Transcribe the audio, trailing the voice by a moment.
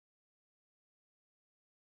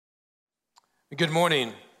Good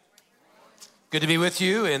morning. Good to be with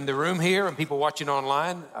you in the room here and people watching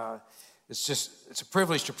online. It's a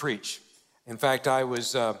privilege to preach. In fact, I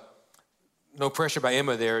was, no pressure by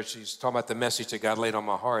Emma there. She's talking about the message that God laid on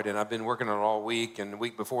my heart, and I've been working on it all week and the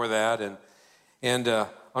week before that. And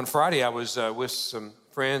on Friday, I was with some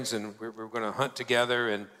friends, and we were going to hunt together,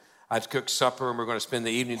 and I'd cooked supper, and we were going to spend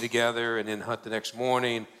the evening together and then hunt the next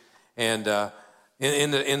morning. And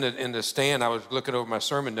in the stand, I was looking over my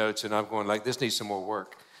sermon notes, and I'm going like, this needs some more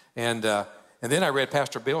work. And then I read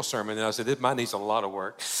Pastor Bill's sermon, and I said, mine needs a lot of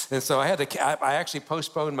work. And so I actually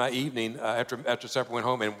postponed my evening after supper, went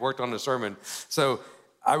home and worked on the sermon. So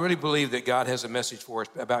I really believe that God has a message for us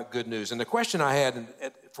about good news. And the question I had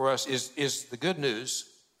for us is the good news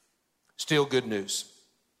still good news?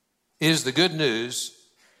 Is the good news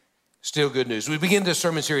still good news? We begin this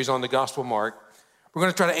sermon series on the Gospel of Mark. We're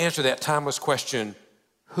going to try to answer that timeless question,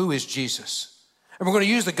 who is Jesus? And we're going to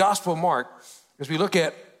use the Gospel of Mark as we look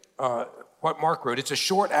at what Mark wrote. It's a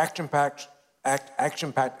short, action-packed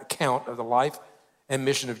account of the life and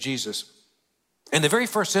mission of Jesus. And the very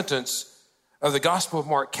first sentence of the Gospel of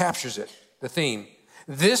Mark captures it, the theme.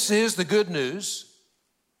 This is the good news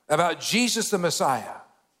about Jesus the Messiah,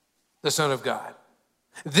 the Son of God.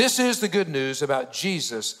 This is the good news about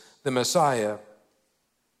Jesus the Messiah,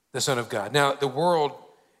 the Son of God. Now, the world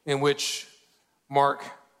in which Mark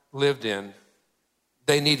lived in,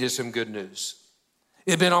 they needed some good news.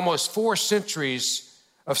 It had been almost 4 centuries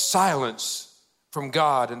of silence from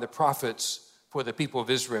God and the prophets for the people of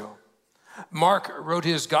Israel. Mark wrote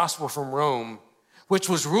his gospel from Rome, which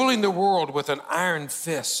was ruling the world with an iron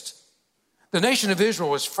fist. The nation of Israel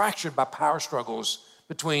was fractured by power struggles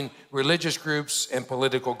between religious groups and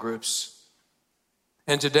political groups.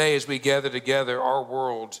 And today, as we gather together, our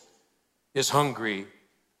world is hungry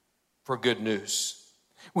for good news.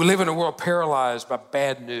 We live in a world paralyzed by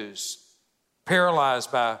bad news,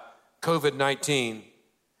 paralyzed by COVID-19,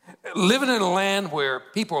 living in a land where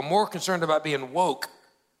people are more concerned about being woke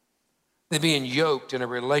than being yoked in a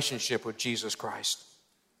relationship with Jesus Christ.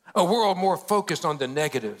 A world more focused on the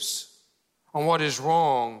negatives, on what is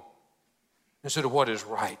wrong instead of what is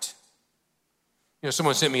right. You know,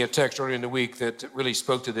 someone sent me a text earlier in the week that really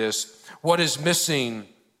spoke to this. What is missing,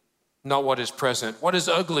 not what is present. What is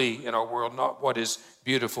ugly in our world, not what is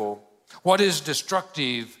beautiful. What is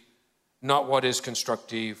destructive, not what is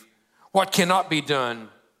constructive. What cannot be done,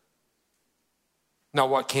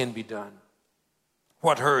 not what can be done.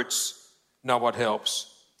 What hurts, not what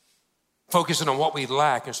helps. Focusing on what we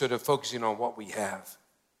lack instead of focusing on what we have.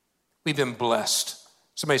 We've been blessed.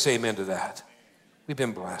 Somebody say amen to that. We've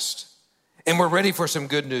been blessed. And we're ready for some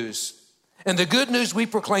good news. And the good news we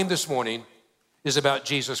proclaim this morning is about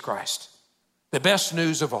Jesus Christ, the best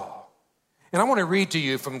news of all. And I want to read to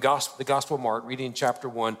you from the Gospel of Mark, reading chapter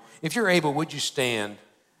 1. If you're able, would you stand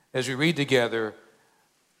as we read together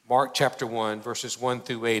Mark chapter 1, verses 1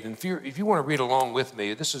 through 8. And if you want to read along with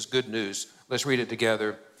me, this is good news. Let's read it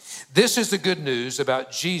together. This is the good news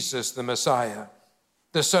about Jesus, the Messiah,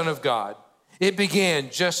 the Son of God. It began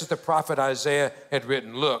just as the prophet Isaiah had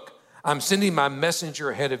written, "Look, I'm sending my messenger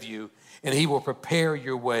ahead of you, and he will prepare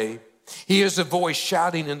your way. He is a voice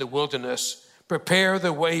shouting in the wilderness, prepare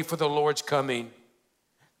the way for the Lord's coming.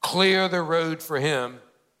 Clear the road for him."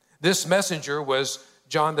 This messenger was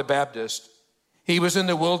John the Baptist. He was in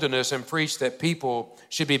the wilderness and preached that people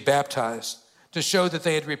should be baptized to show that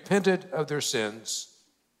they had repented of their sins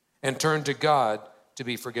and turned to God to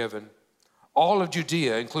be forgiven. All of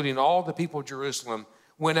Judea, including all the people of Jerusalem,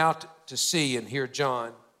 went out to see and hear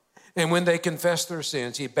John. And when they confessed their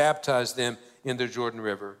sins, he baptized them in the Jordan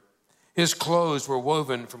River. His clothes were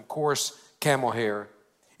woven from coarse camel hair,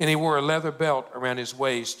 and he wore a leather belt around his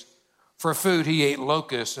waist. For food, he ate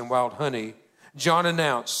locusts and wild honey. John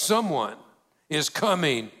announced, "Someone is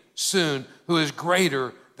coming soon who is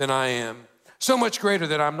greater than I am, so much greater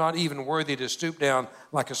that I'm not even worthy to stoop down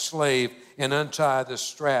like a slave and untie the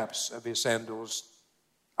straps of his sandals.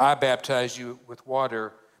 I baptize you with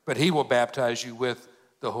water, but he will baptize you with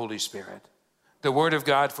the Holy Spirit." The word of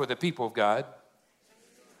God for the people of God.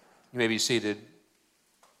 You may be seated.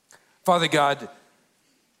 Father God,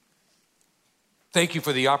 thank you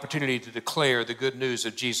for the opportunity to declare the good news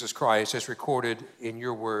of Jesus Christ as recorded in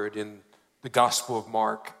your word in the Gospel of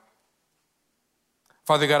Mark.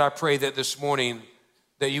 Father God, I pray that this morning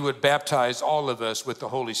that you would baptize all of us with the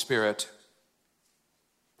Holy Spirit,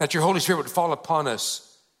 that your Holy Spirit would fall upon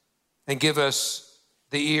us and give us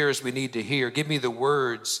the ears we need to hear. Give me the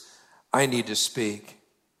words I need to speak.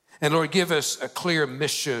 And Lord, give us a clear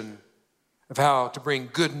mission of how to bring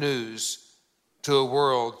good news to a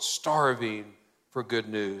world starving for good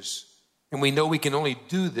news. And we know we can only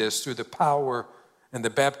do this through the power and the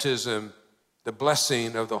baptism, the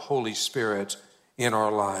blessing of the Holy Spirit in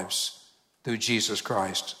our lives. Through Jesus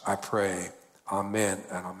Christ, I pray. Amen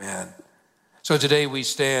and amen. So today we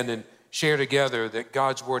stand and share together that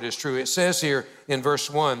God's word is true. It says here in verse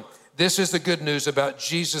 1, this is the good news about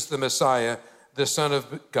Jesus the Messiah, the Son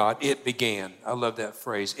of God. It began. I love that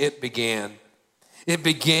phrase. It began. It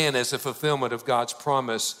began as a fulfillment of God's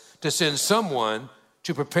promise to send someone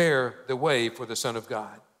to prepare the way for the Son of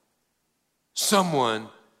God. Someone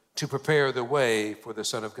to prepare the way for the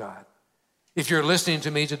Son of God. If you're listening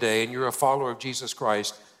to me today and you're a follower of Jesus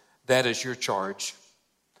Christ, that is your charge.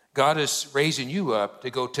 God is raising you up to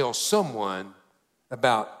go tell someone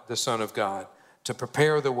about the Son of God, to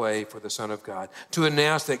prepare the way for the Son of God, to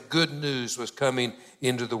announce that good news was coming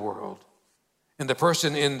into the world. And the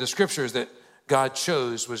person in the scriptures that God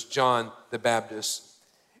chose was John the Baptist.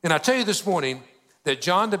 And I tell you this morning that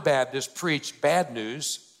John the Baptist preached bad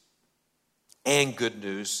news and good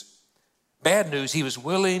news. Bad news, he was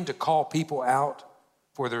willing to call people out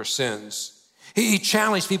for their sins. He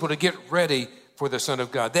challenged people to get ready for the Son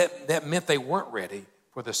of God. That meant they weren't ready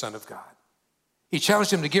for the Son of God. He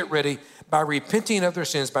challenged them to get ready by repenting of their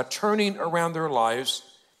sins, by turning around their lives.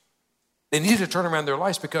 They needed to turn around their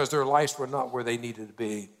lives because their lives were not where they needed to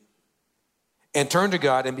be. And turn to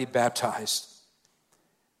God and be baptized.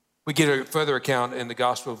 We get a further account in the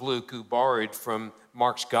Gospel of Luke, who borrowed from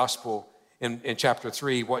Mark's Gospel in chapter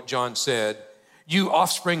 3, what John said. You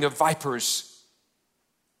offspring of vipers.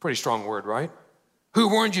 Pretty strong word, right? Who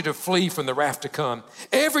warned you to flee from the wrath to come?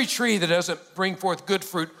 Every tree that doesn't bring forth good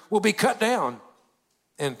fruit will be cut down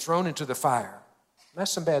and thrown into the fire.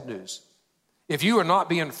 That's some bad news. If you are not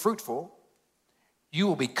being fruitful, you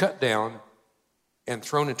will be cut down and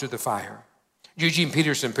thrown into the fire. Eugene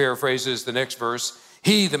Peterson paraphrases the next verse.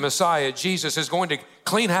 He, the Messiah, Jesus, is going to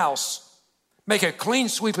clean house, make a clean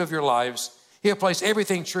sweep of your lives. He'll place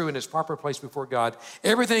everything true in its proper place before God.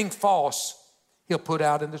 Everything false, he'll put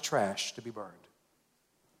out in the trash to be burned.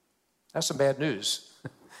 That's some bad news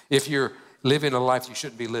if you're living a life you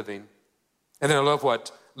shouldn't be living. And then I love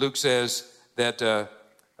what Luke says that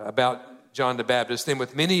about John the Baptist. Then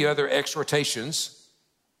with many other exhortations,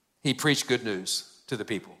 he preached good news to the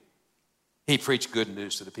people. He preached good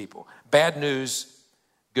news to the people. Bad news,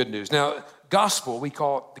 good news. Now, gospel, we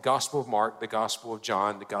call it the Gospel of Mark, the Gospel of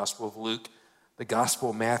John, the Gospel of Luke, the Gospel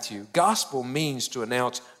of Matthew. Gospel means to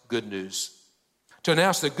announce good news. To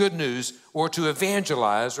announce the good news or to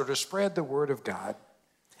evangelize or to spread the word of God.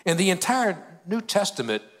 And the entire New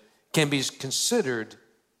Testament can be considered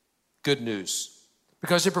good news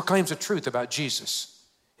because it proclaims the truth about Jesus,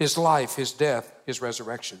 his life, his death, his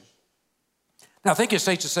resurrection. Now, I think it's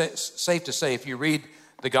safe to say if you read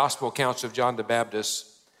the gospel accounts of John the Baptist,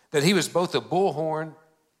 that he was both a bullhorn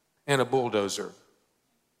and a bulldozer.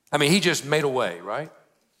 I mean, he just made a way, right?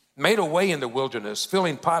 Made a way in the wilderness,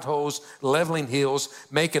 filling potholes, leveling hills,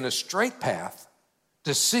 making a straight path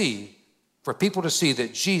for people to see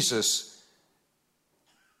that Jesus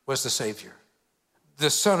was the Savior, the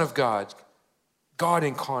Son of God, God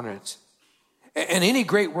incarnate. And any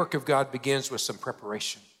great work of God begins with some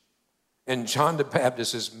preparation. And John the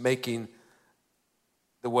Baptist is making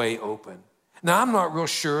the way open. Now, I'm not real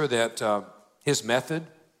sure that his method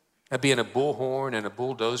of being a bullhorn and a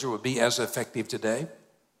bulldozer would be as effective today.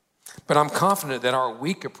 But I'm confident that our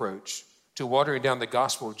weak approach to watering down the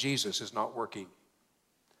gospel of Jesus is not working.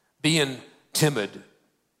 Being timid,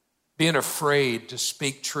 being afraid to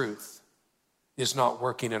speak truth is not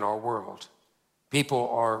working in our world. People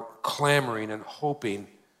are clamoring and hoping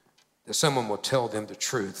that someone will tell them the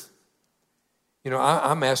truth. You know,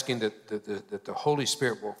 I'm asking that the Holy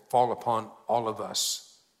Spirit will fall upon all of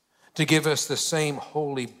us to give us the same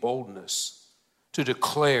holy boldness to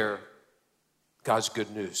declare God's good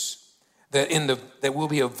news. That will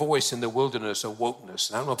be a voice in the wilderness of wokeness.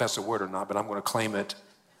 And I don't know if that's a word or not, but I'm going to claim it.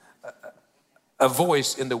 A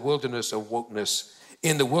voice in the wilderness of wokeness,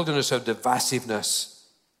 in the wilderness of divisiveness,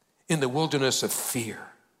 in the wilderness of fear,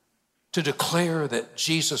 to declare that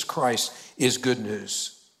Jesus Christ is good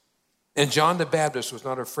news. And John the Baptist was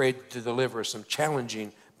not afraid to deliver some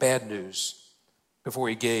challenging bad news before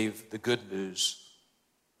he gave the good news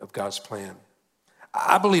of God's plan.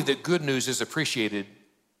 I believe that good news is appreciated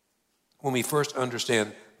when we first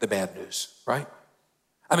understand the bad news, right?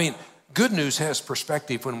 I mean, good news has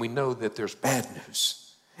perspective when we know that there's bad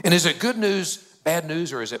news. And is it good news, bad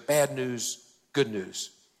news, or is it bad news, good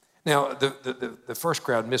news? Now, the first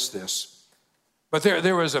crowd missed this. But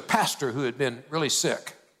there was a pastor who had been really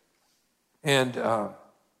sick. And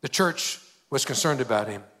the church was concerned about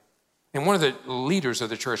him. And one of the leaders of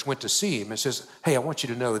the church went to see him and says, hey, I want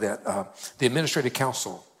you to know that the administrative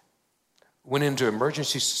council went into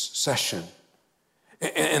emergency session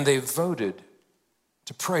and they voted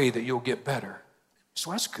to pray that you'll get better.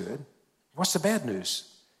 So that's good. What's the bad news?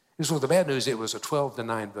 He said, well, the bad news, it was a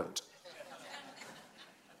 12-9 vote.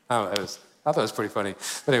 I thought it was pretty funny.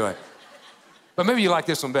 But anyway, but maybe you like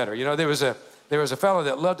this one better. You know, there was a fellow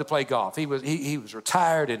that loved to play golf. He was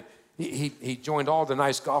retired, and he joined all the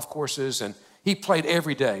nice golf courses, and he played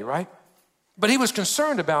every day, right? But he was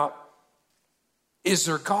concerned about, is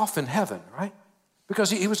there golf in heaven, right? Because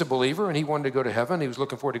he was a believer, and he wanted to go to heaven. He was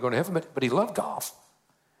looking forward to going to heaven, but he loved golf.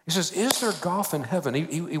 He says, is there golf in heaven?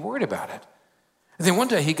 He worried about it. And then one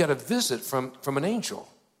day he got a visit from an angel.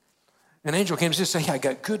 An angel came to say, hey, I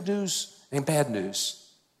got good news and bad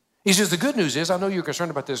news. He says, the good news is, I know you're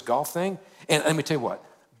concerned about this golf thing, and let me tell you what,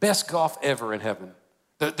 best golf ever in heaven.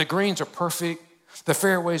 The greens are perfect. The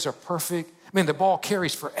fairways are perfect. I mean, the ball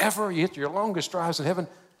carries forever. You hit your longest drives in heaven.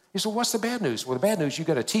 He said, what's the bad news? Well, the bad news, you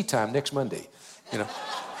got a tee time next Monday, you know.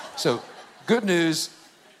 So good news,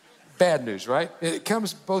 bad news, right? It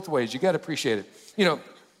comes both ways. You got to appreciate it. You know,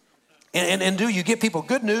 and do you give people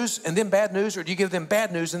good news and then bad news, or do you give them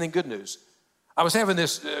bad news and then good news? I was having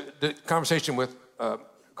this conversation with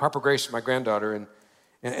Harper Grace, my granddaughter,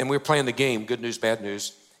 and we were playing the game, good news, bad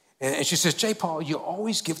news. And she says, J. Paul, you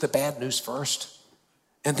always give the bad news first,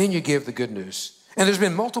 and then you give the good news. And there's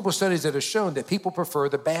been multiple studies that have shown that people prefer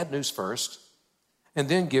the bad news first and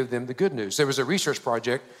then give them the good news. There was a research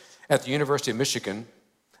project at the University of Michigan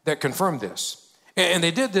that confirmed this. And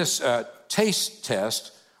they did this taste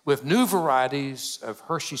test with new varieties of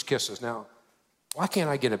Hershey's Kisses. Now, why can't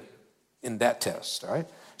I get in that test, all right?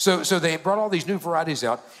 So they brought all these new varieties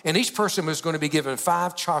out, and each person was going to be given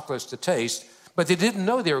 5 chocolates to taste, but they didn't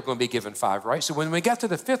know they were going to be given 5, right? So when we got to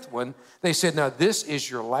the 5th one, they said, now this is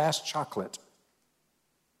your last chocolate.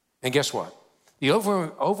 And guess what? The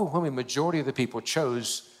overwhelming majority of the people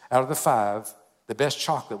chose, out of the 5, the best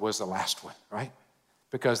chocolate was the last one, right?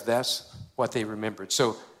 Because that's what they remembered.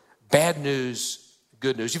 So bad news,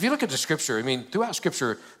 good news. If you look at the Scripture, I mean, throughout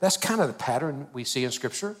Scripture, that's kind of the pattern we see in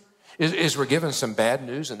Scripture, is we're given some bad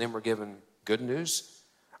news and then we're given good news.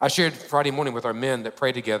 I shared Friday morning with our men that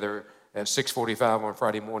pray together at 6:45 on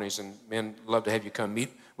Friday mornings, and men, love to have you come meet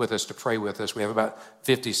with us to pray with us. We have about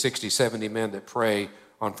 50, 60, 70 men that pray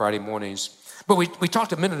on Friday mornings. But we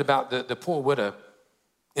talked a minute about the poor widow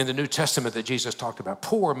in the New Testament that Jesus talked about.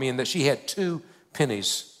 Poor meaning that she had 2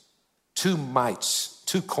 pennies, 2 mites,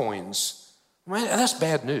 2 coins. Right? That's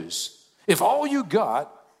bad news. If all you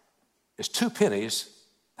got is 2 pennies,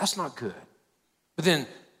 that's not good. But then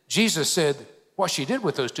Jesus said what she did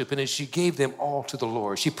with those 2 pennies, she gave them all to the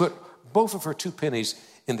Lord. She put both of her 2 pennies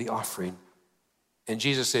in the offering. And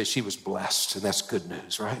Jesus said she was blessed, and that's good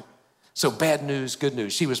news, right? So bad news, good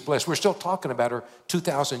news. She was blessed. We're still talking about her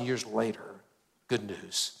 2,000 years later. Good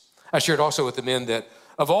news. I shared also with the men that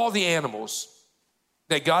of all the animals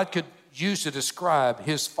that God could use to describe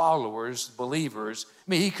his followers, believers,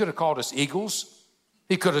 I mean, he could have called us eagles.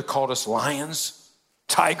 He could have called us lions,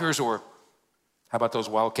 tigers, or how about those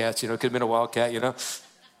wildcats? You know, it could have been a wildcat, you know.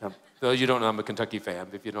 Though you don't know, I'm a Kentucky fan,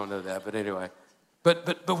 if you don't know that. But anyway.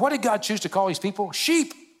 But what did God choose to call these people?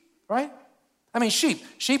 Sheep, right? I mean, sheep.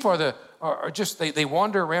 Sheep are just, they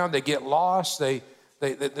wander around, they get lost, they're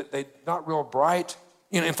not real bright.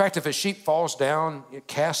 You know, in fact, if a sheep falls down, it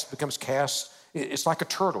becomes cast. It's like a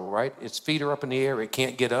turtle, right? Its feet are up in the air, it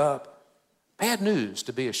can't get up. Bad news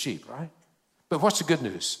to be a sheep, right? But what's the good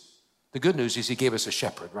news? The good news is he gave us a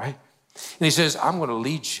shepherd, right? And he says, I'm going to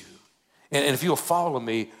lead you. And if you'll follow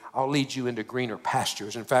me, I'll lead you into greener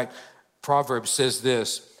pastures. In fact, Proverbs says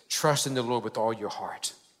this, trust in the Lord with all your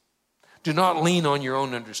heart. Do not lean on your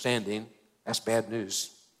own understanding. That's bad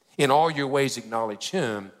news. In all your ways acknowledge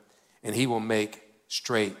him, and he will make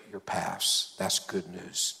straight your paths. That's good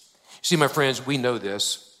news. See, my friends, we know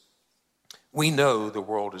this. We know the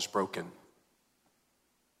world is broken.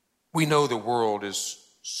 We know the world is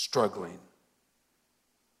struggling.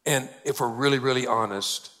 And if we're really, really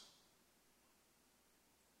honest,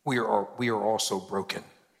 we are also broken.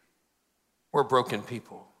 We're broken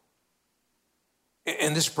people.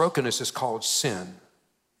 And this brokenness is called sin.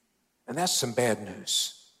 And that's some bad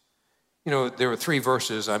news. You know, there were 3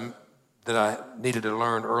 verses that I needed to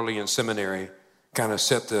learn early in seminary, kind of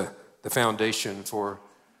set the foundation for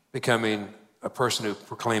becoming a person who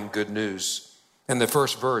proclaimed good news. And the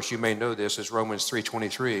first verse, you may know this, is Romans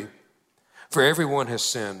 3:23. For everyone has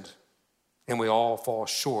sinned, and we all fall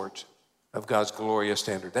short of God's glorious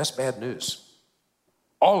standard. That's bad news.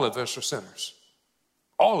 All of us are sinners.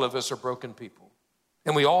 All of us are broken people.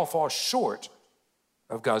 And we all fall short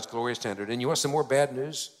of God's glorious standard. And you want some more bad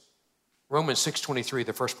news? Romans 6:23,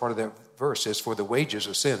 the first part of that verse says, for the wages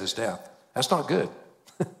of sin is death. That's not good.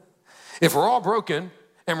 If we're all broken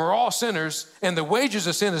and we're all sinners and the wages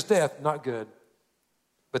of sin is death, not good.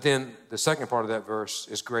 But then the second part of that verse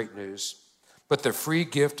is great news. But the free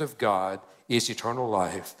gift of God is eternal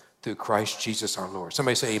life through Christ Jesus our Lord.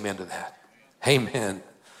 Somebody say amen to that. Amen.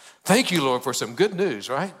 Thank you, Lord, for some good news,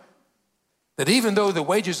 right? That even though the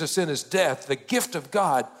wages of sin is death, the gift of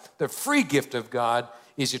God, the free gift of God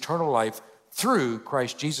is eternal life through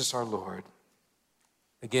Christ Jesus our Lord.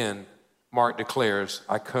 Again, Mark declares,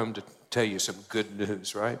 I come to tell you some good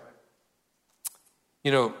news, right?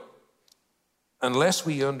 You know, unless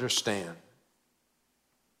we understand,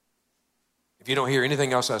 if you don't hear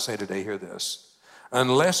anything else I say today, hear this.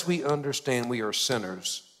 Unless we understand we are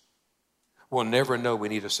sinners, we'll never know we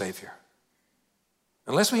need a Savior.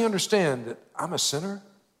 Unless we understand that I'm a sinner,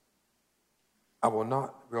 I will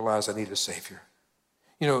not realize I need a Savior.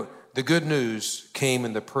 You know, the good news came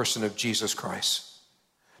in the person of Jesus Christ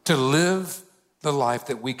to live the life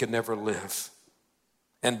that we could never live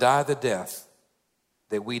and die the death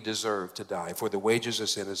that we deserve to die. For the wages of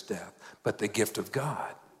sin is death, but the gift of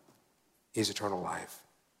God is eternal life.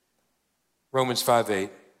 Romans 5:8,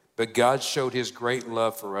 but God showed his great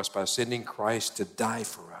love for us by sending Christ to die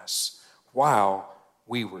for us while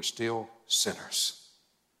we were still sinners.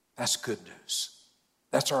 That's good news.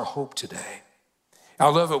 That's our hope today. I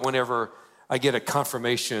love it whenever I get a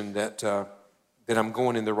confirmation that I'm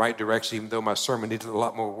going in the right direction, even though my sermon needed a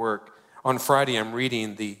lot more work. On Friday, I'm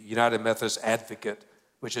reading the United Methodist Advocate,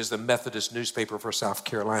 which is the Methodist newspaper for South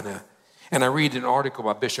Carolina. And I read an article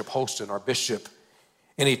by Bishop Holston, our bishop,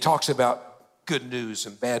 and he talks about good news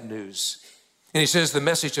and bad news. And he says the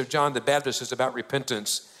message of John the Baptist is about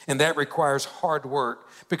repentance, and that requires hard work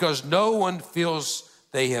because no one feels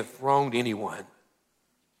they have wronged anyone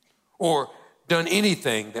or done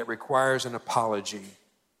anything that requires an apology,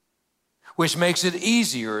 which makes it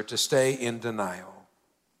easier to stay in denial.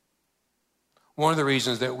 One of the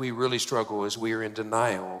reasons that we really struggle is we are in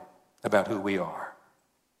denial about who we are.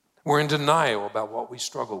 We're in denial about what we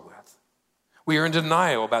struggle with. We are in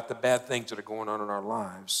denial about the bad things that are going on in our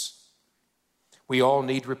lives. We all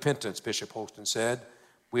need repentance, Bishop Holston said.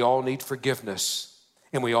 We all need forgiveness,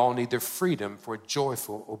 and we all need the freedom for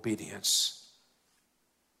joyful obedience.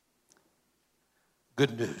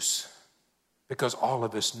 Good news, because all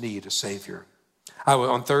of us need a Savior.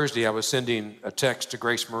 On Thursday, I was sending a text to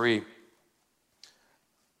Grace Marie,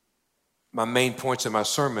 my main points of my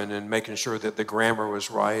sermon, and making sure that the grammar was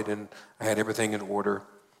right and I had everything in order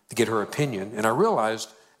to get her opinion. And I realized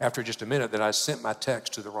after just a minute that I sent my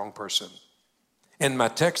text to the wrong person. And my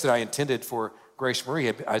text that I intended for Grace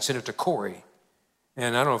Marie, I sent it to Corey.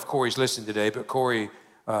 And I don't know if Corey's listening today, but Corey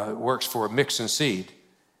works for Mix and Seed.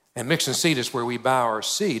 And Mix and Seed is where we buy our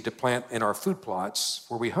seed to plant in our food plots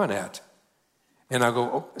where we hunt at. And I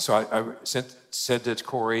go, so I said to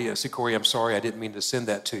Corey, I said, Corey, I'm sorry, I didn't mean to send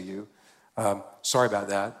that to you. Sorry about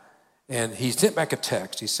that. And he sent back a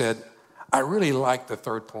text. He said, I really like the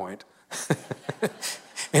third point.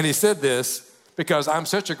 And he said this, because I'm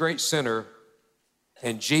such a great sinner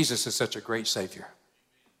and Jesus is such a great Savior.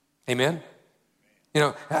 Amen? You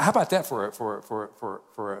know, how about that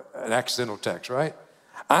for an accidental text, right?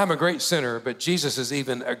 I'm a great sinner, but Jesus is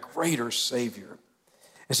even a greater Savior.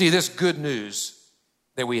 And see, this good news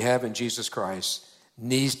that we have in Jesus Christ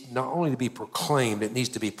needs not only to be proclaimed, it needs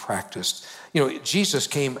to be practiced. You know, Jesus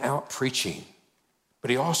came out preaching, but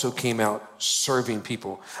he also came out serving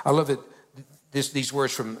people. I love that these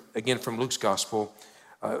words from Luke's gospel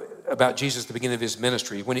about Jesus at the beginning of his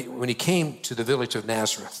ministry. When he came to the village of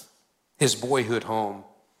Nazareth, his boyhood home,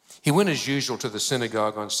 he went as usual to the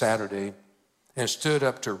synagogue on Saturday and stood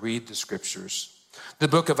up to read the scriptures. The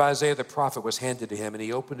book of Isaiah the prophet was handed to him, and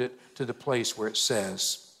he opened it to the place where it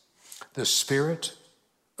says, the Spirit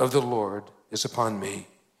of the Lord is upon me.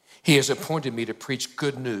 He has appointed me to preach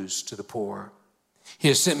good news to the poor. He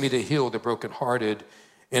has sent me to heal the brokenhearted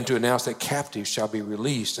and to announce that captives shall be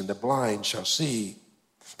released and the blind shall see,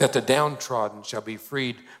 that the downtrodden shall be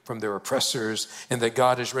freed from their oppressors, and that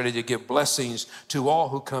God is ready to give blessings to all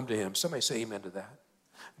who come to him. Somebody say amen to that.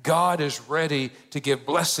 God is ready to give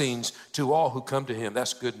blessings to all who come to him.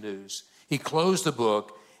 That's good news. He closed the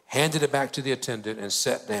book, handed it back to the attendant, and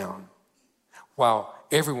sat down while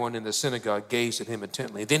everyone in the synagogue gazed at him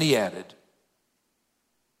intently. Then he added,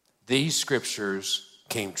 these scriptures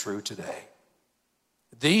came true today.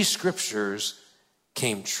 These scriptures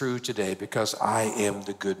came true today because I am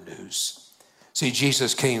the good news. See,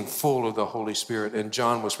 Jesus came full of the Holy Spirit, and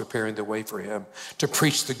John was preparing the way for him to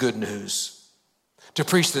preach the good news. to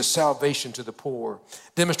preach the salvation to the poor,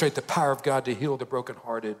 demonstrate the power of God to heal the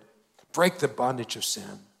brokenhearted, break the bondage of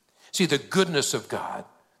sin. See, the goodness of God,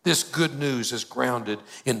 this good news is grounded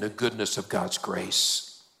in the goodness of God's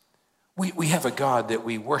grace. We have a God that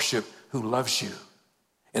we worship who loves you.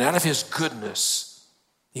 And out of his goodness,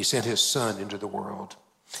 he sent his son into the world.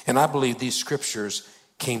 And I believe these scriptures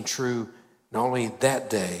came true not only that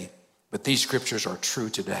day, but these scriptures are true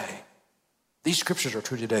today. These scriptures are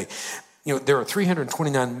true today. You know, there are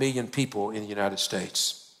 329 million people in the United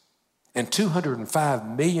States, and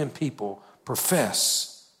 205 million people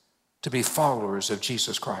profess to be followers of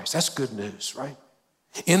Jesus Christ. That's good news, right?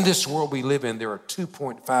 In this world we live in, there are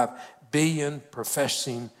 2.5 billion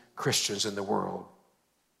professing Christians in the world.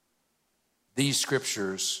 These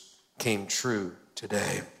scriptures came true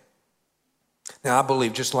today. Now, I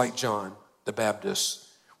believe, just like John the Baptist,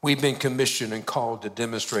 we've been commissioned and called to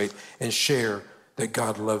demonstrate and share that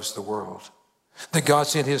God loves the world, that God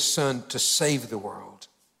sent his son to save the world.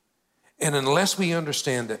 And unless we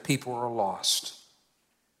understand that people are lost,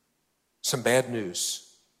 some bad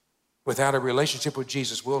news, without a relationship with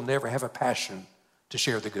Jesus, we'll never have a passion to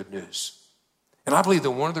share the good news. And I believe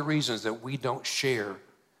that one of the reasons that we don't share,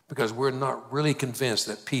 because we're not really convinced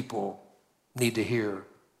that people need to hear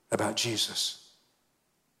about Jesus.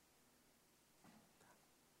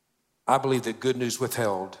 I believe that good news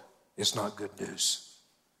withheld is not good news.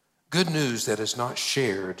 Good news that is not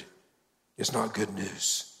shared is not good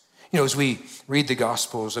news. You know, as we read the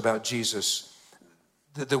Gospels about Jesus,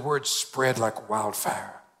 the word spread like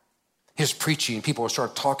wildfire. His preaching, people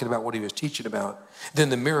start talking about what he was teaching about. Then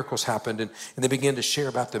the miracles happened, and they began to share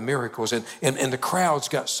about the miracles, and the crowds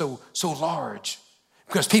got so large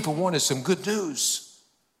because people wanted some good news.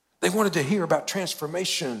 They wanted to hear about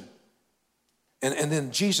transformation. And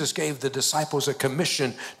then Jesus gave the disciples a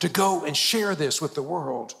commission to go and share this with the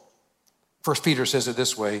world. 1 Peter says it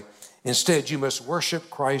this way: instead, you must worship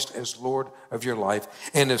Christ as Lord of your life.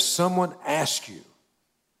 And if someone asks you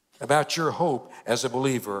about your hope as a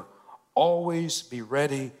believer, always be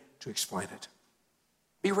ready to explain it.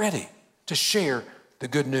 Be ready to share the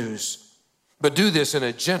good news. But do this in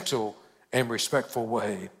a gentle and respectful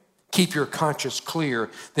way. Keep your conscience clear.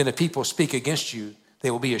 Then if people speak against you, they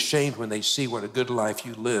will be ashamed when they see what a good life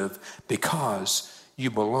you live because you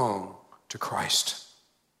belong to Christ.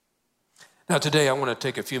 Now today I want to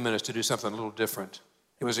take a few minutes to do something a little different.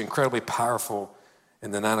 It was incredibly powerful in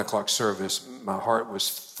the 9 o'clock service. My heart was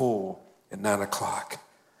full at 9 o'clock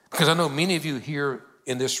because I know many of you here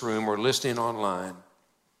in this room or listening online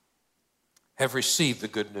have received the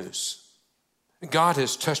good news. God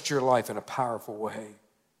has touched your life in a powerful way.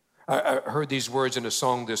 I heard these words in a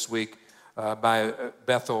song this week by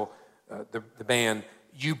Bethel, the band.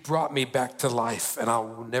 You brought me back to life, and I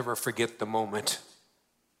will never forget the moment.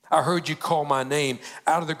 I heard you call my name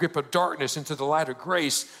out of the grip of darkness into the light of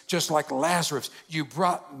grace, just like Lazarus. You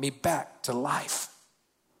brought me back to life.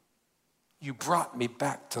 You brought me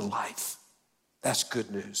back to life. That's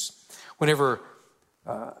good news. Whenever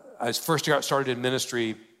I first got started in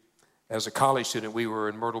ministry as a college student, we were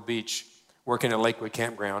in Myrtle Beach working at Lakewood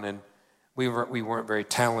Campground, and we weren't very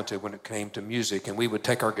talented when it came to music, and we would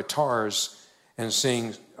take our guitars and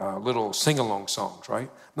sing little sing-along songs, right?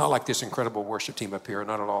 Not like this incredible worship team up here,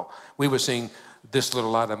 not at all. We would sing This Little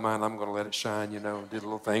Light of Mine, I'm Gonna Let It Shine, do the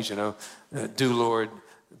little things, Do Lord,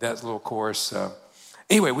 that little chorus.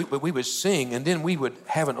 Anyway, we would sing, and then we would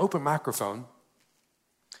have an open microphone,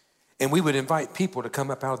 and we would invite people to come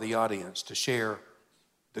up out of the audience to share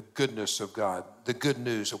the goodness of God, the good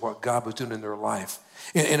news of what God was doing in their life.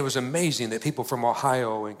 And it was amazing that people from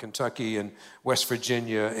Ohio and Kentucky and West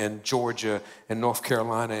Virginia and Georgia and North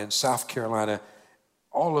Carolina and South Carolina,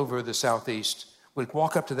 all over the Southeast, would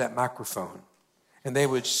walk up to that microphone and they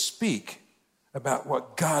would speak about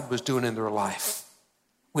what God was doing in their life.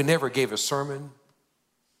 We never gave a sermon.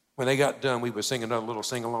 When they got done, we would sing another little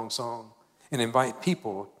sing-along song and invite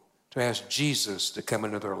people to ask Jesus to come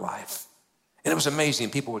into their life. And it was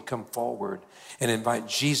amazing. People would come forward and invite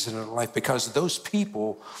Jesus into their life because those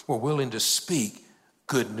people were willing to speak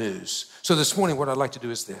good news. So this morning, what I'd like to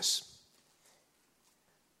do is this.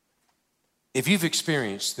 If you've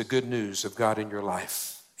experienced the good news of God in your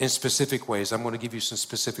life in specific ways, I'm going to give you some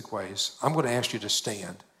specific ways. I'm going to ask you to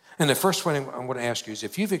stand. And the first one I'm going to ask you is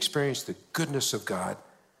if you've experienced the goodness of God,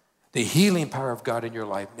 the healing power of God in your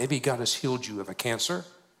life, maybe God has healed you of a cancer,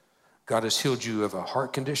 God has healed you of a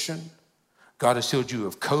heart condition, God has healed you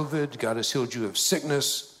of COVID. God has healed you of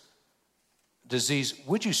sickness, disease.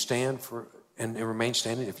 Would you stand and remain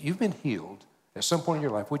standing? If you've been healed at some point in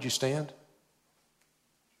your life, would you stand?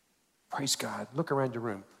 Praise God. Look around your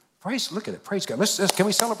room. Look at it. Praise God. Can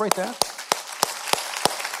we celebrate that?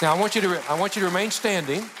 Now, I want you to remain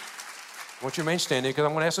standing. I want you to remain standing because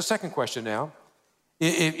I'm going to ask the second question now.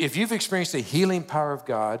 If you've experienced the healing power of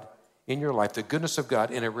God in your life, the goodness of God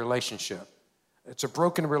in a relationship, it's a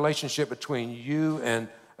broken relationship between you and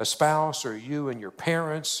a spouse or you and your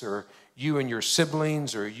parents or you and your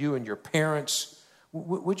siblings or you and your parents,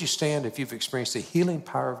 would you stand if you've experienced the healing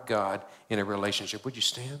power of God in a relationship? Would you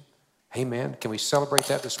stand? Amen. Can we celebrate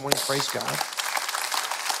that this morning? Praise God.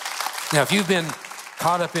 Now, if you've been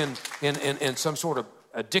caught up in some sort of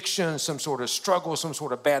addiction, some sort of struggle, some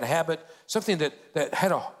sort of bad habit, something that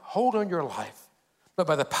had a hold on your life, but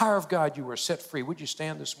by the power of God you were set free, would you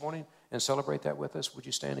stand this morning and celebrate that with us? Would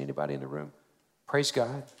you stand, anybody in the room? Praise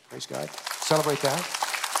God. Praise God. Celebrate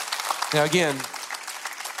that. Now again,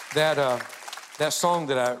 that song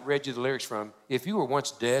that I read you the lyrics from, if you were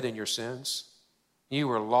once dead in your sins, you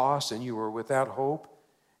were lost and you were without hope,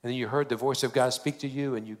 and then you heard the voice of God speak to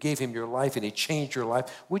you and you gave him your life and he changed your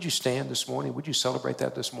life, would you stand this morning? Would you celebrate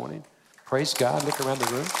that this morning? Praise God. Look around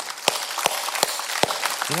the room.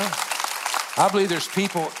 You know, I believe there's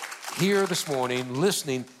people here this morning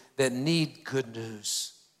listening that need good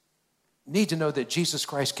news. Need to know that Jesus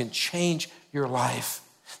Christ can change your life,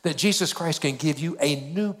 that Jesus Christ can give you a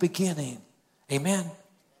new beginning. Amen.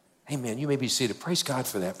 Amen. You may be seated. Praise God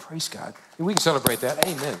for that. Praise God. We can celebrate that.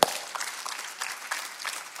 Amen.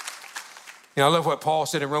 You know, I love what Paul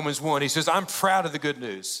said in Romans 1. He says, I'm proud of the good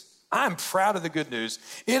news. I'm proud of the good news.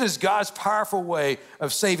 It is God's powerful way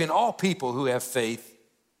of saving all people who have faith.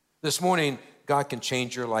 This morning, God can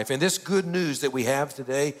change your life. And this good news that we have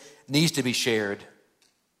today needs to be shared.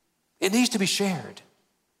 It needs to be shared.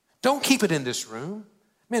 Don't keep it in this room.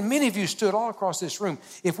 Man, many of you stood all across this room.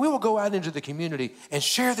 If we will go out into the community and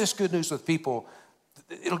share this good news with people,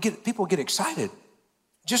 people get excited.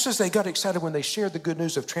 Just as they got excited when they shared the good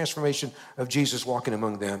news of transformation of Jesus walking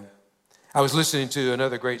among them. I was listening to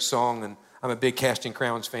another great song, and I'm a big Casting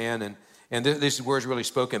Crowns fan, and these words really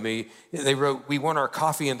spoke at me. They wrote, we want our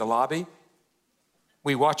coffee in the lobby.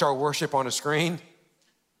 We watch our worship on a screen.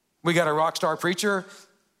 We got a rock star preacher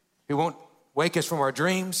who won't wake us from our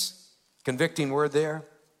dreams. Convicting word there.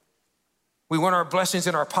 We want our blessings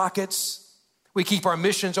in our pockets. We keep our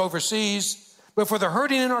missions overseas. But for the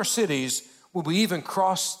hurting in our cities, will we even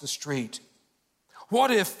cross the street?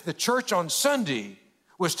 What if the church on Sunday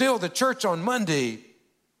was still the church on Monday?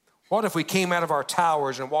 What if we came out of our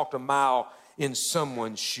towers and walked a mile in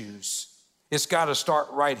someone's shoes? It's got to start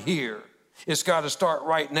right here. It's got to start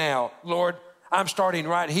right now. Lord, I'm starting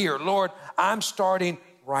right here. Lord, I'm starting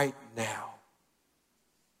right now.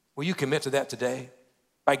 Will you commit to that today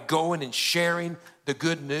by going and sharing the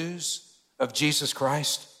good news of Jesus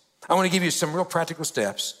Christ? I want to give you some real practical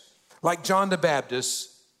steps. Like John the Baptist,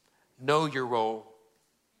 know your role.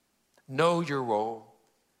 Know your role.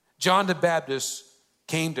 John the Baptist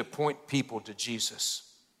came to point people to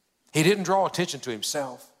Jesus. He didn't draw attention to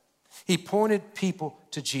himself. He pointed people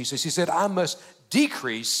to Jesus. He said, I must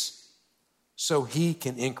decrease so he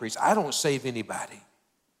can increase. I don't save anybody.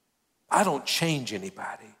 I don't change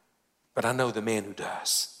anybody, but I know the man who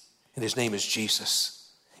does, and his name is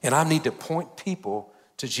Jesus. And I need to point people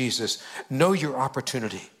to Jesus. Know your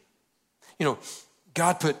opportunity. You know,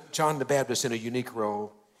 God put John the Baptist in a unique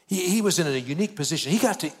role. He was in a unique position. He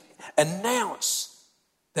got to announce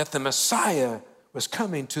that the Messiah was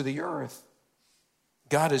coming to the earth.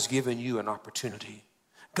 God has given you an opportunity.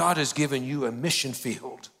 God has given you a mission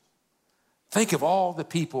field. Think of all the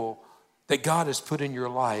people that God has put in your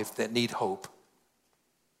life that need hope.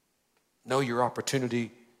 Know your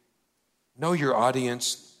opportunity. Know your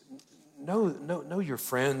audience. Know your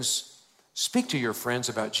friends. Speak to your friends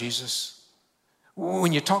about Jesus.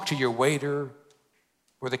 When you talk to your waiter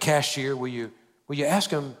or the cashier, will you ask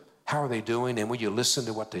them how are they doing, and will you listen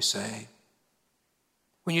to what they say?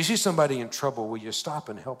 When you see somebody in trouble, will you stop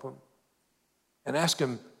and help them? And ask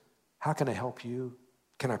them, how can I help you?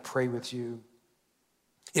 Can I pray with you?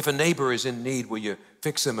 If a neighbor is in need, will you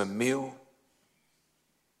fix them a meal?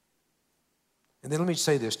 And then let me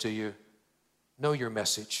say this to you. Know your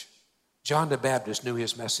message. John the Baptist knew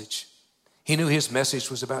his message. He knew his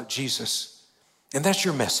message was about Jesus. And that's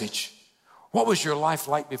your message. What was your life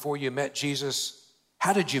like before you met Jesus?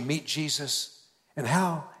 How did you meet Jesus? And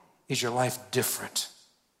how is your life different?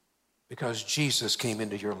 Because Jesus came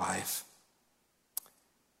into your life.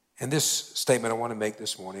 And this statement I want to make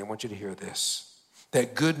this morning, I want you to hear this.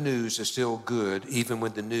 That good news is still good even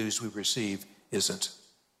when the news we receive isn't.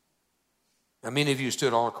 Now, many of you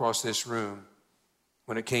stood all across this room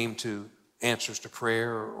when it came to answers to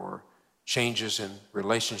prayer or changes in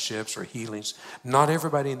relationships or healings. Not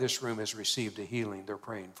everybody in this room has received a healing they're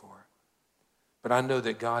praying for. But I know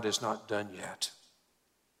that God is not done yet.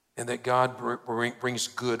 and that God brings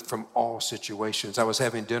good from all situations. I was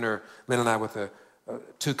having dinner, Lynn and I, with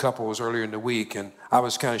two couples earlier in the week, and I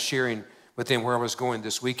was kind of sharing with them where I was going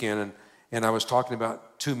this weekend, and I was talking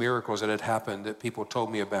about two miracles that had happened that people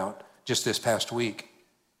told me about just this past week.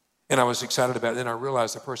 And I was excited about it. Then I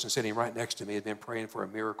realized the person sitting right next to me had been praying for a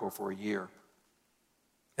miracle for a year.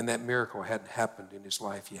 And that miracle hadn't happened in his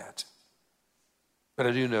life yet. But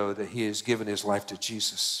I do know that he has given his life to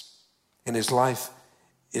Jesus. And his life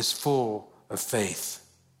is full of faith.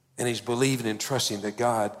 And he's believing and trusting that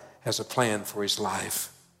God has a plan for his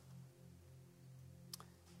life.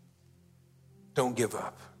 Don't give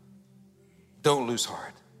up. Don't lose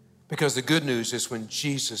heart. Because the good news is when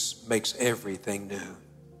Jesus makes everything new.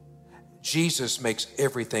 Jesus makes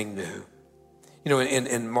everything new. You know,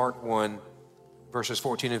 in Mark 1, verses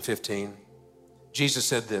 14 and 15, Jesus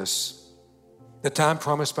said this: the time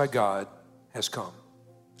promised by God has come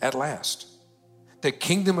at last. The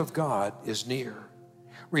kingdom of God is near.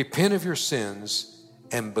 Repent of your sins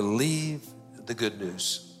and believe the good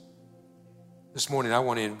news. This morning, I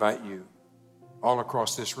want to invite you all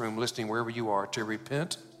across this room, listening wherever you are, to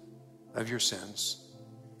repent of your sins.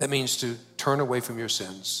 That means to turn away from your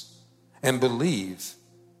sins and believe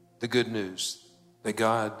the good news that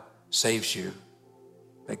God saves you,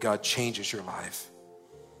 that God changes your life.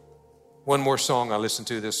 One more song I listened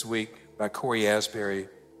to this week by Corey Asbury.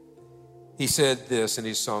 He said this in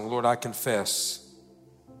his song: Lord, I confess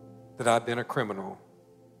that I've been a criminal.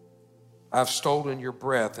 I've stolen your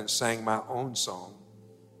breath and sang my own song.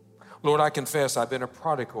 Lord, I confess I've been a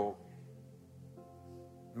prodigal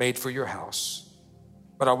made for your house,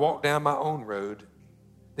 but I walked down my own road.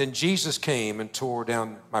 Then Jesus came and tore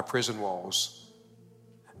down my prison walls.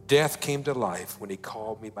 Death came to life when he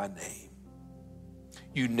called me by name.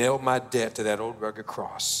 You nailed my debt to that old rugged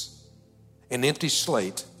cross, an empty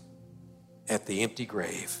slate at the empty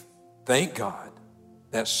grave. Thank God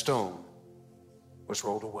that stone was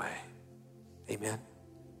rolled away. Amen.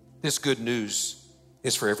 This good news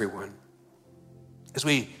is for everyone. As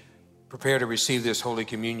we prepare to receive this Holy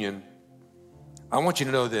Communion, I want you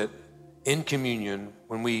to know that in communion,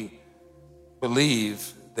 when we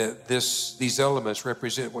believe that these elements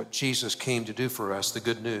represent what Jesus came to do for us, the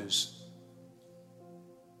good news,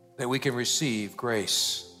 that we can receive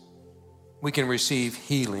grace, we can receive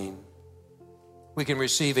healing, we can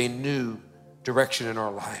receive a new direction in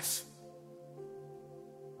our life.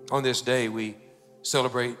 On this day, we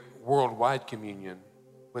celebrate worldwide communion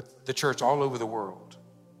with the church all over the world.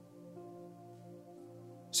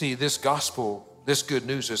 See, this gospel, this good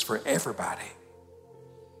news is for everybody.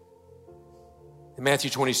 In Matthew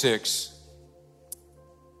 26,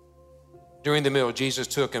 during the meal, Jesus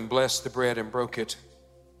took and blessed the bread and broke it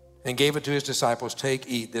and gave it to his disciples. Take,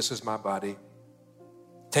 eat, this is my body.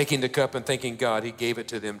 Taking the cup and thanking God, he gave it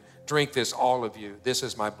to them. Drink this, all of you. This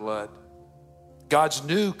is my blood. God's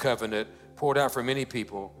new covenant poured out for many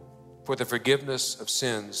people for the forgiveness of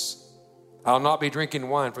sins. I'll not be drinking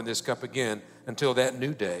wine from this cup again until that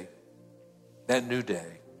new day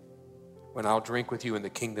when I'll drink with you in the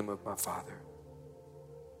kingdom of my Father.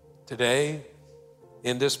 Today,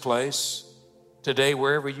 in this place, today,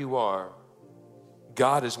 wherever you are,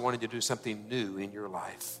 God is wanting to do something new in your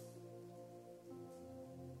life.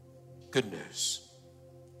 Good news.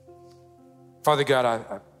 Father God,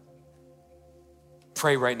 I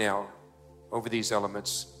pray right now over these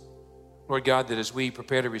elements. Lord God, that as we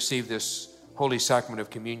prepare to receive this holy sacrament of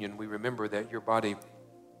communion, we remember that your body,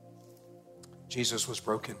 Jesus, was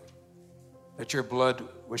broken, that your blood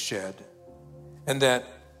was shed, and that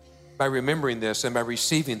by remembering this and by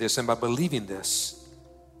receiving this and by believing this,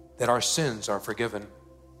 that our sins are forgiven.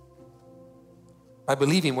 By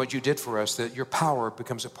believing what you did for us, that your power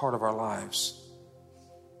becomes a part of our lives.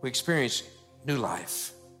 We experience new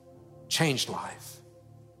life, changed life,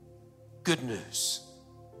 good news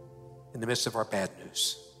in the midst of our bad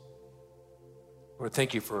news. Lord,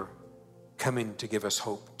 thank you for coming to give us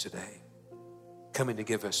hope today, coming to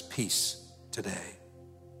give us peace today.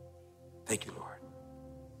 Thank you, Lord.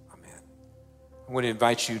 Amen. I'm going to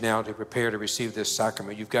invite you now to prepare to receive this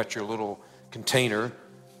sacrament. You've got your little container.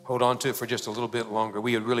 Hold on to it for just a little bit longer.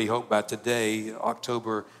 We had really hoped by today,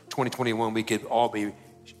 October 2021, we could all be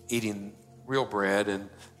eating real bread and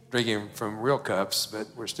drinking from real cups, but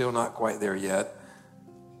we're still not quite there yet.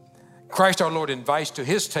 Christ our Lord invites to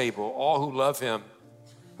his table all who love him,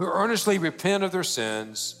 who earnestly repent of their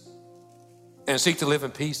sins and seek to live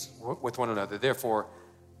in peace with one another. Therefore,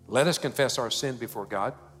 let us confess our sin before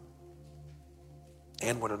God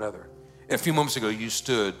and one another. A few moments ago, you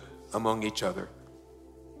stood among each other.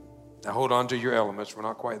 Now hold on to your elements. We're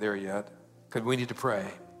not quite there yet because we need to pray.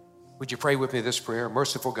 Would you pray with me this prayer?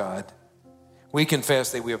 Merciful God, we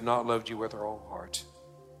confess that we have not loved you with our whole heart.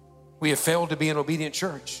 We have failed to be an obedient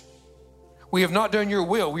church. We have not done your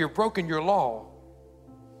will. We have broken your law.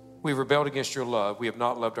 We have rebelled against your love. We have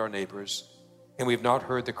not loved our neighbors, and we have not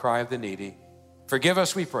heard the cry of the needy. Forgive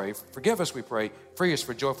us, we pray. Forgive us, we pray. Free us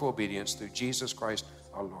for joyful obedience through Jesus Christ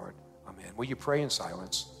our Lord. Amen. Will you pray in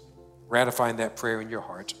silence, ratifying that prayer in your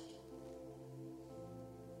heart?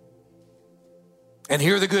 And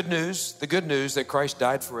hear the good news that Christ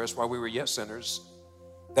died for us while we were yet sinners.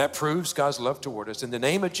 That proves God's love toward us. In the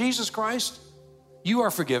name of Jesus Christ, you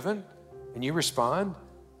are forgiven, and you respond.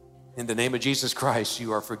 In the name of Jesus Christ,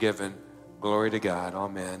 you are forgiven. Glory to God.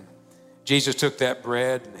 Amen. Jesus took that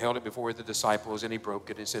bread and held it before the disciples, and he broke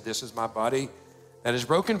it and said, this is my body that is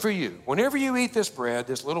broken for you. Whenever you eat this bread,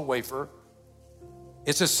 this little wafer,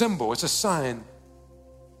 it's a symbol, it's a sign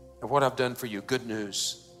of what I've done for you. Good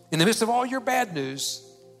news. In the midst of all your bad news,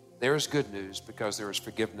 there is good news because there is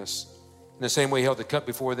forgiveness. In the same way, he held the cup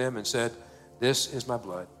before them and said, this is my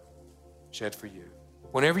blood shed for you.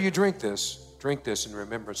 Whenever you drink this in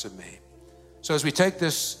remembrance of me. So as we take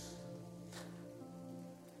this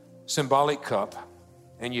symbolic cup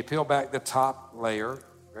and you peel back the top layer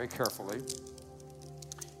very carefully,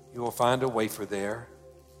 you will find a wafer there.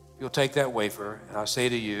 You'll take that wafer, and I'll say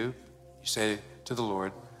to you, you say to the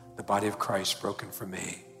Lord, the body of Christ broken for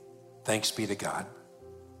me. Thanks be to God.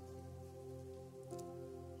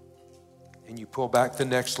 And you pull back the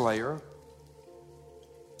next layer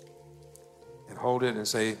and hold it and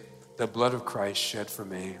say, the blood of Christ shed for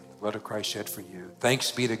me, the blood of Christ shed for you. Thanks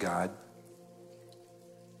be to God.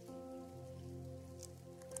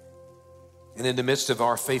 And in the midst of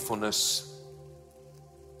our faithfulness,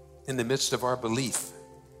 in the midst of our belief,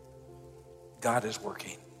 God is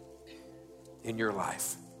working in your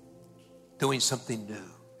life, doing something new,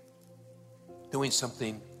 doing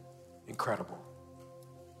something incredible.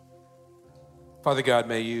 Father God,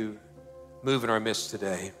 may you move in our midst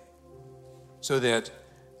today so that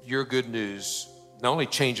your good news not only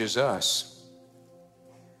changes us,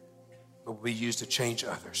 but will be used to change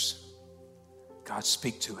others. God,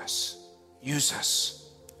 speak to us. Use us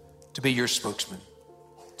to be your spokesman,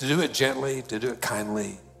 to do it gently, to do it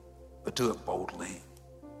kindly, but do it boldly.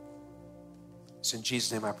 It's in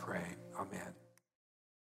Jesus' name I pray. Amen.